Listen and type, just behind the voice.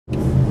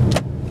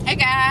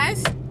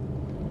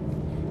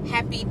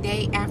happy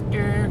day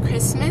after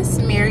Christmas.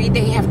 Merry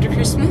day after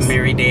Christmas.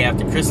 Merry day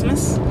after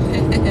Christmas.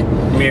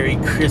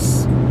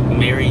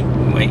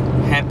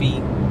 Happy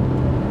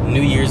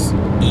New Year's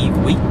Eve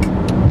week.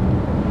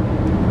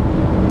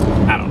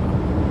 I don't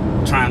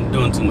know.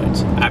 Doing too much.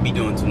 I be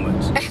doing too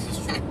much.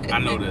 It's true. I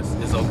know this.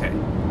 It's okay.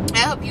 I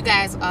hope you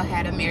guys all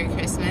had a Merry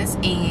Christmas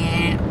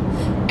and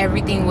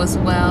everything was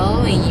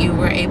well and you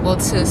were able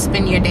to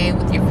spend your day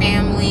with your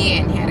family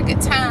and had a good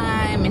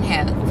time and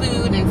had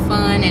food and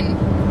fun and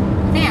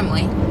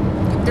family.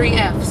 The 3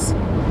 F's.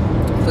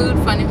 Food,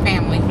 fun, and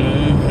family.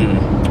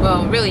 Mm-hmm.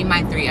 Well, really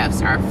my 3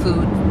 F's are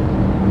food.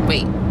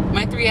 Wait.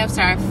 My 3 F's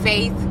are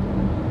faith,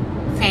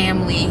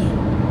 family,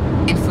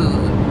 and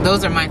food.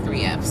 Those are my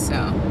 3 F's.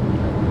 So,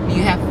 do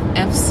you have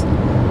F's?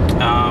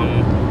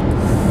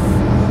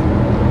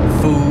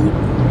 Food,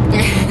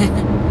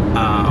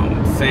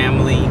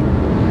 family,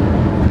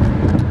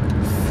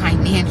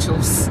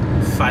 financials,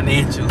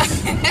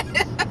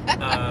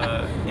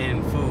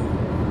 and food.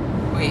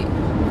 Wait,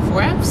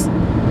 4 F's?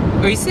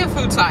 Or you said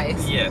food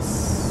twice?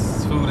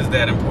 Yes, food is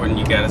that important.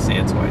 You gotta say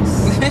it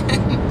twice.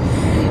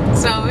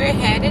 So we're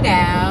headed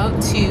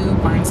out to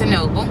Barnes &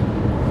 Noble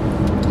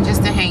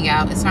just to hang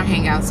out. It's our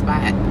hangout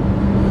spot.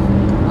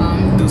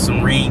 Do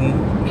some reading.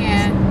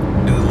 Yeah.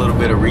 Do a little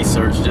bit of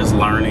research, just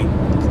learning.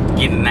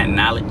 Getting that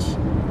knowledge.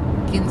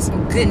 Getting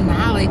some good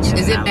knowledge.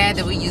 Is it bad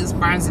that we use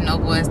Barnes &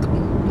 Noble as the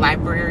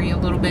library a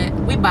little bit?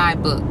 We buy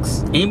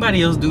books.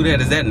 Anybody else do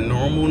that? Is that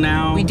normal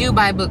now? We do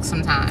buy books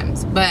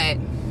sometimes, but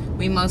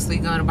we mostly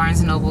go to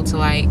Barnes & Noble to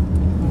like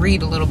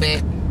read a little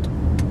bit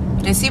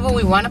and see what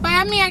we want to buy.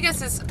 I mean, I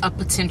guess it's a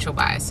potential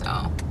buy,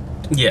 so.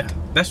 Yeah,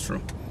 that's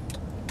true.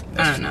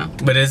 I don't know.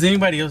 But does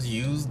anybody else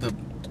use the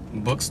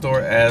bookstore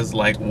as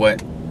like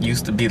what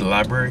used to be the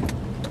library?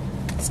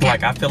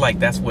 Like, I feel like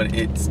that's what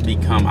it's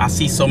become. I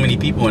see so many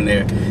people in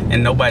there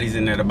and nobody's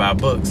in there to buy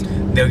books.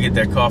 They'll get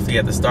their coffee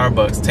at the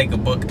Starbucks, take a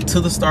book to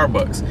the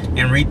Starbucks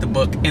and read the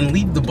book and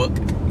leave the book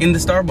in the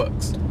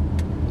Starbucks.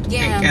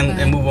 Yeah,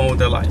 and move on with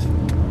their life.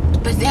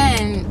 But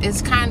then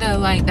it's kind of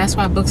like, that's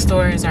why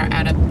bookstores are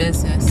out of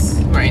business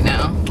right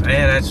now.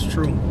 Yeah, that's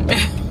true.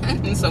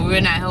 So we're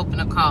not helping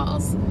the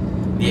cause.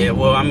 Yeah,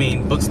 well, I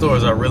mean,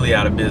 bookstores are really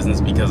out of business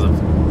because of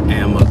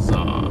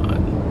Amazon.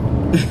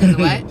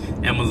 What?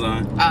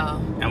 Amazon. Oh.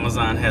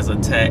 Amazon has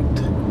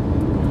attacked,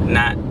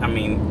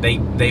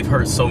 they've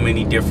hurt so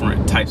many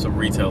different types of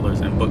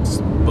retailers, and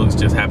books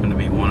just happen to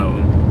be one of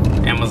them.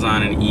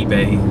 Amazon and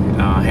eBay,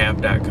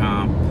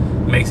 have.com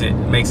makes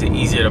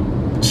it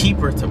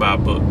cheaper to buy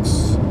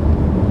books.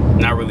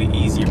 Not really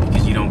easier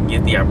because you don't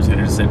get the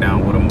opportunity to sit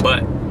down with them,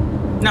 but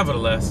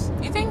nevertheless.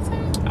 You think so?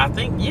 I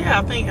think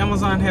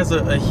Amazon has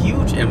a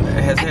huge had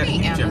a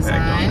huge impact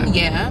on that.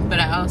 Yeah, but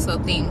I also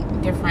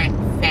think different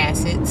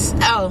facets.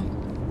 Oh,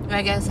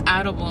 I guess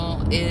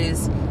Audible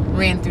is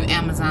ran through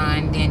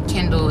Amazon, then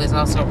Kindle is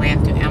also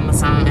ran through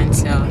Amazon,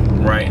 so.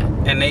 Right, yeah.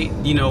 And they,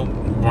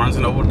 Barnes &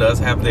 Noble does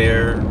have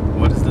their,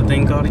 what is the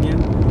thing called again?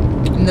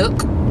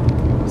 Nook.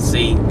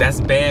 See,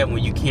 that's bad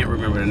when you can't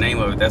remember the name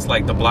of it. That's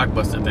like the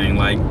Blockbuster thing.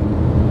 Like,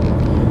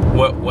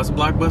 what's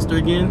Blockbuster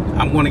again?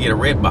 I'm going to get a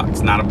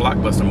Redbox, not a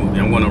Blockbuster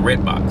movie. I'm going to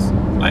Redbox.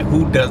 Like,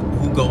 who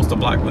goes to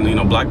Blockbuster?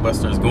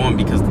 Blockbuster is going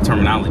because the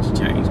terminology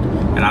changed.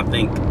 And I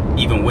think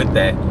even with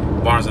that,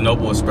 Barnes &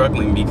 Noble is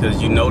struggling because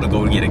to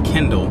go get a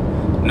Kindle,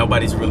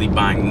 nobody's really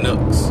buying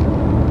Nooks.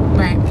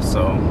 Right.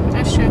 So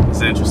that's true.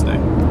 It's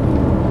interesting.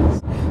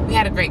 We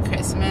had a great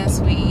Christmas.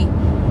 We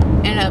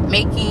ended up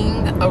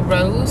making a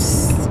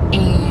roast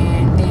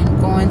and then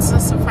going to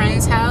some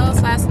friend's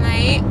house last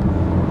night.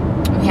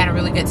 We had a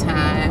really good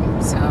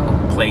time. So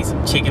play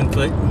some chicken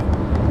foot.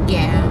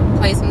 Yeah,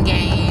 play some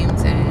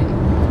games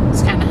and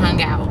just kind of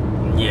hung out.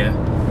 Yeah.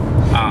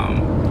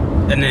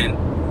 And then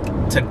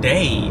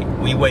today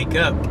we wake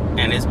up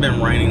and it's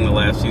been raining the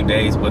last few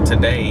days, but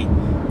today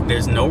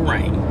there's no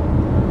rain.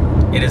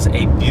 It is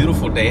a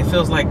beautiful day. It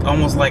feels like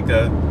almost like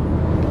a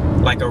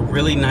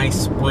really nice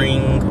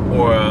spring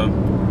or a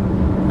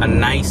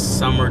nice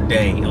summer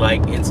day.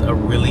 Like, it's a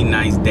really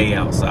nice day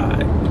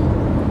outside.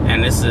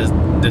 And this is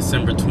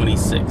December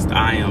 26th.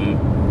 I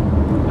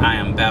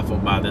am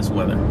baffled by this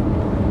weather.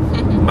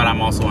 But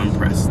I'm also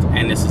impressed.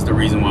 And this is the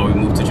reason why we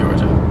moved to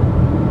Georgia.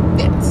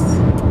 Yes.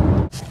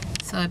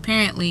 So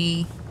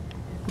apparently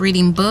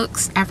reading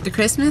books after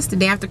Christmas, the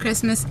day after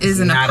Christmas,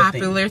 isn't a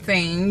popular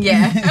thing.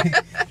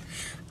 Yeah.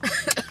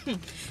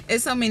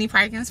 There's so many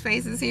parking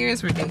spaces here,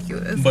 it's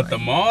ridiculous. But the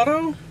mall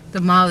though?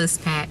 The mall is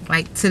packed,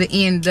 like to the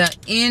end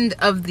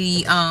of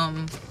the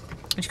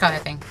what you call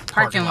that thing?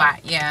 Parking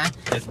lot. Yeah.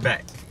 It's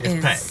packed.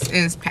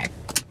 It's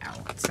packed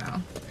out. So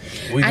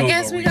I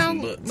guess we're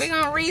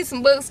gonna read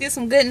some books, get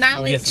some good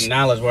knowledge. Get some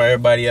knowledge while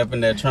everybody up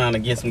in there trying to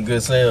get some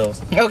good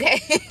sales.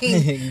 Okay.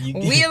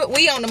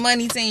 we on the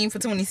money team for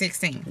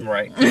 2016.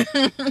 Right.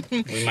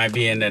 We might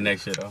be in there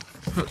next year though.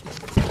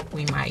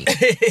 We might.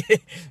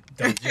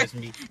 Don't judge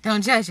me.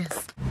 Don't judge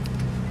us.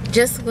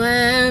 Just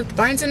left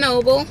Barnes &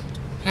 Noble.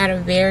 Had a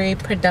very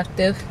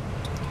productive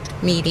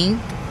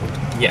meeting.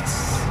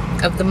 Yes.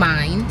 Of the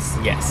minds.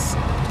 Yes.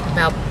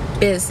 About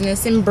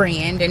business and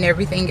brand and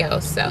everything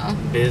else. So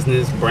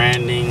business,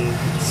 branding,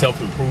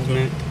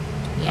 self-improvement,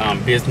 yeah.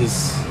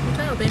 Business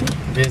Oh, baby.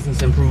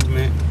 Business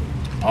improvement,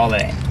 all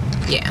that.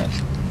 Yeah.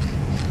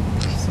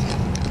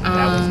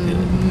 That was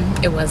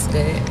good. It was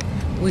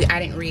good. I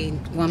didn't read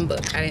one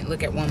book. I didn't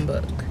look at one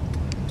book.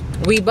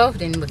 We both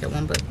didn't look at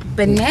one book.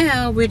 But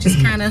now we're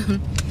just kind of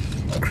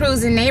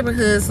cruising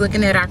neighborhoods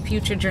looking at our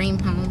future dream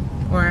home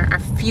or our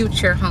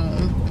future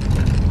home.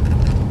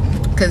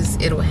 Because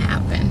it'll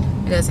happen.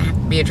 It doesn't have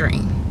to be a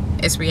dream.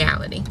 It's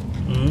reality.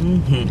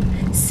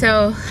 Mm-hmm.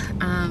 So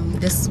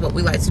this is what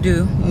we like to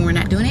do when we're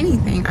not doing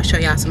anything. I'll show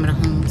y'all some of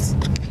the homes.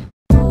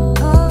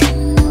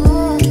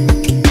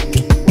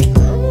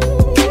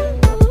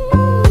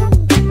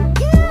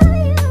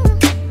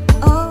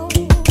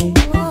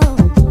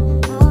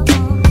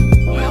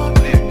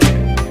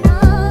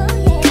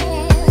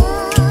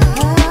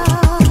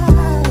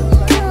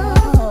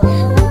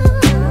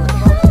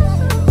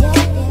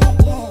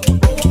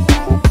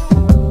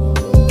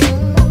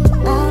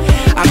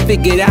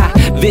 Figured I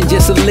vent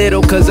just a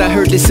little, cause I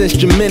heard this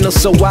instrumental.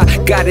 So I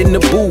got in the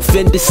booth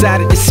and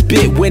decided to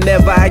spit.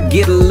 Whenever I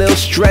get a little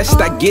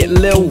stressed, I get a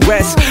little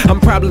rest.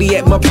 I'm probably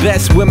at my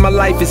best when my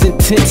life is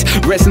intense.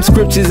 Read some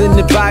scriptures in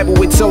the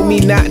Bible, it told me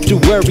not to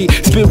worry.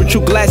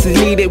 Spiritual glasses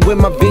needed when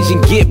my vision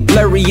get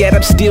blurry. Yet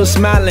I'm still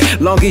smiling,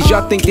 long as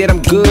y'all think that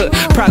I'm good.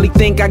 Probably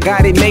think I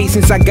got it made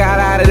since I got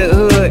out of the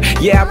hood.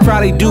 Yeah, I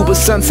probably do, but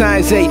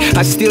sometimes, hey,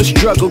 I still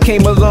struggle.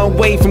 Came a long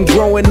way from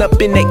growing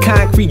up in that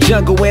concrete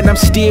jungle, and I'm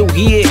still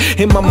here.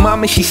 And my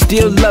mama, she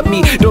still love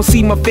me. Don't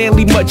see my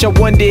family much, I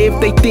wonder if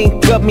they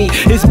think of me.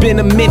 It's been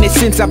a minute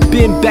since I've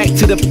been back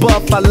to the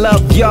buff. I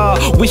love y'all,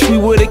 wish we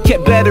would've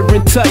kept better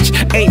in touch.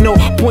 Ain't no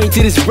point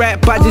to this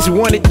rap, I just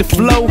wanted to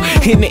flow.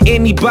 And to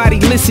anybody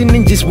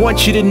listening, just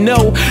want you to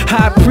know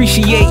I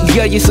appreciate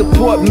ya, your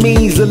support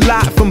means a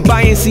lot. From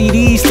buying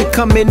CDs to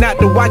coming out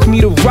to watch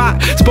me to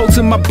rock. Spoke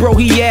to my bro,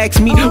 he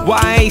asked me why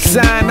I ain't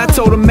signed. I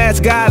told him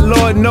ask God,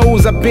 Lord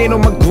knows I've been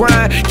on my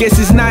grind. Guess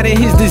it's not in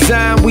his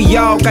design, we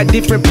all got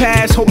different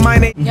paths. Hope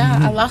mine ain't. Yeah,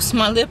 I lost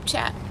my lip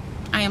chat.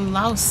 I am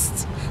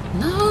lost.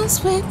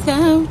 Lost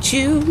without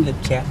you. Lip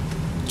chat.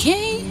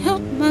 Can't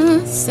help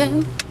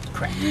myself.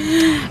 Crap.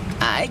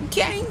 I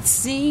can't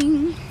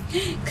sing,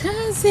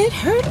 cause it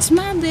hurts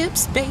my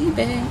lips,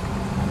 baby.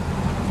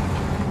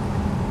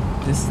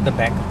 This is the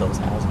back of those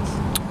houses.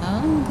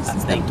 Oh, this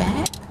is the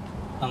back?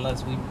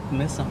 Unless we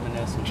miss something,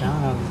 there's some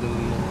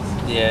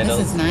townhouses. Yeah, This those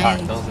is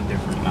nice. those are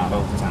different. Not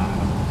those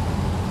townhouses.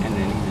 And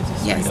then these are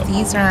just Yes, straight up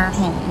these homes. are our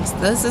homes.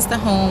 This is the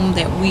home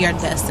that we are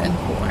destined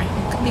for,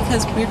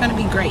 because we're gonna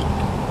be great.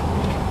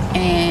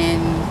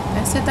 And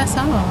that's it. That's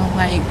all.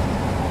 Like,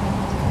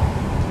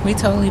 we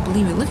totally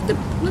believe it. Look at the.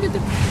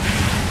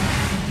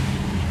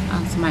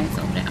 Oh, somebody's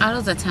over there. Oh,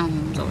 those are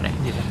townhomes over there.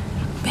 Yeah.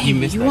 Baby,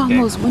 missed you that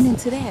almost gap. went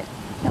into that.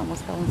 You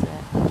almost fell into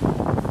that.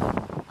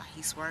 Why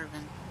he's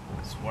swerving?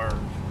 Swerve.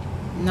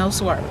 No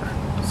swerve.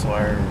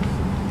 Swerve.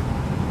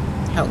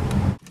 Help.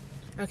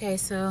 Okay,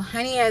 so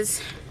Honey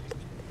has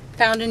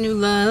found a new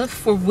love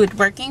for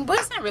woodworking, but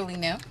it's not really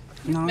new.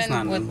 No, it's Been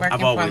not new. woodworking I've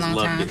for a always long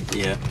loved time. it.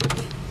 Yeah.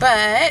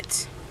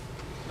 But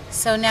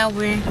so now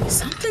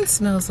something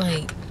smells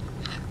like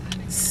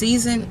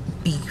seasoned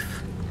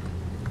beef,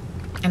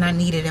 and I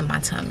need it in my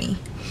tummy.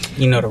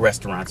 You know the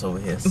restaurant's over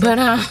here. So.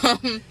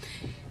 But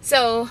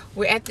so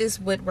we're at this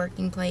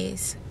woodworking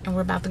place, and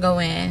we're about to go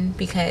in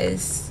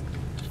because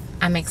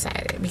I'm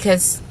excited,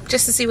 because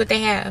just to see what they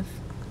have.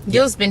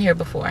 Gil's been here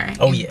before.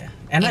 Oh yeah,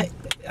 and I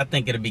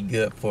think it'll be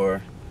good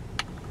for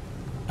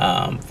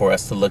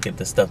us to look at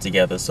the stuff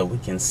together so we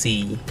can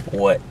see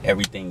what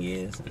everything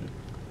is, and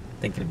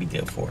I think it'll be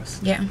good for us.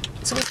 Yeah.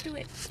 So let's do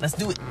it. Let's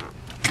do it. I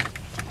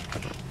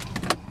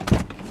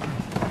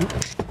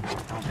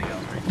don't think I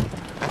was ready.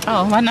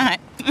 Oh, why not?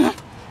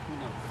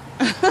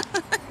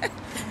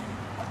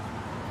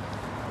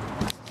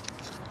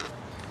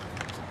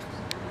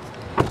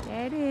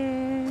 There it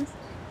is.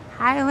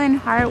 Highland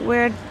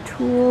Hardware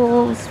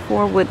Tools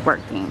for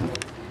Woodworking.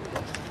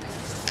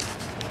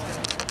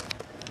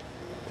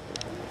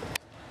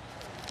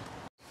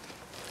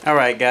 All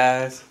right,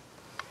 guys.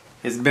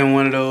 It's been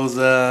one of those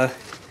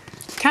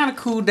kind of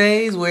cool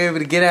days. We're able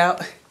to get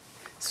out,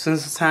 spend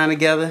some time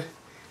together,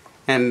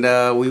 and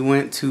we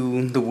went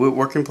to the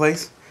woodworking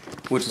place,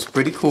 which was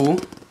pretty cool.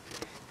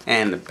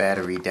 And the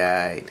battery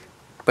died,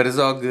 but it's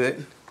all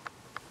good.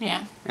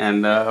 Yeah.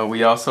 And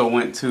we also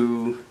went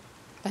to.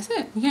 That's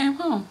it. We came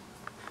home.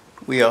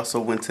 We also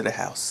went to the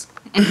house.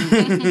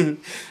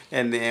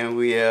 And then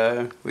we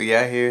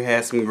got here,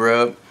 had some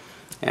grub,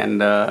 and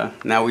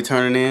now we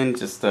turning in,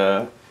 just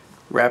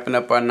wrapping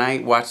up our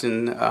night,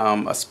 watching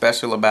a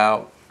special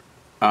about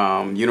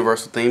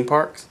Universal theme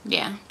parks.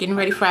 Yeah, getting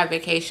ready for our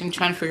vacation,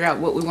 trying to figure out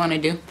what we want to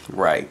do.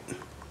 Right.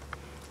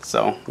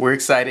 So we're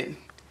excited,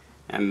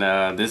 and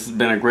this has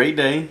been a great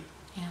day.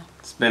 Yeah.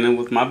 Spending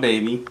with my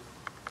baby.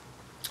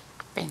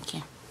 Thank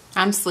you.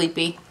 I'm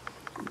sleepy.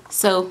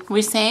 So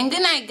we're saying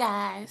good night,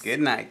 guys.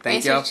 Good night.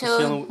 Thank Thanks y'all for for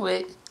chilling chilling.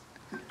 with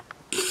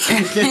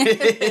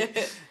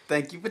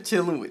Thank you for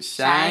chilling with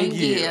Shine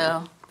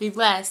Gill. Be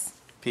blessed.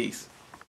 Peace.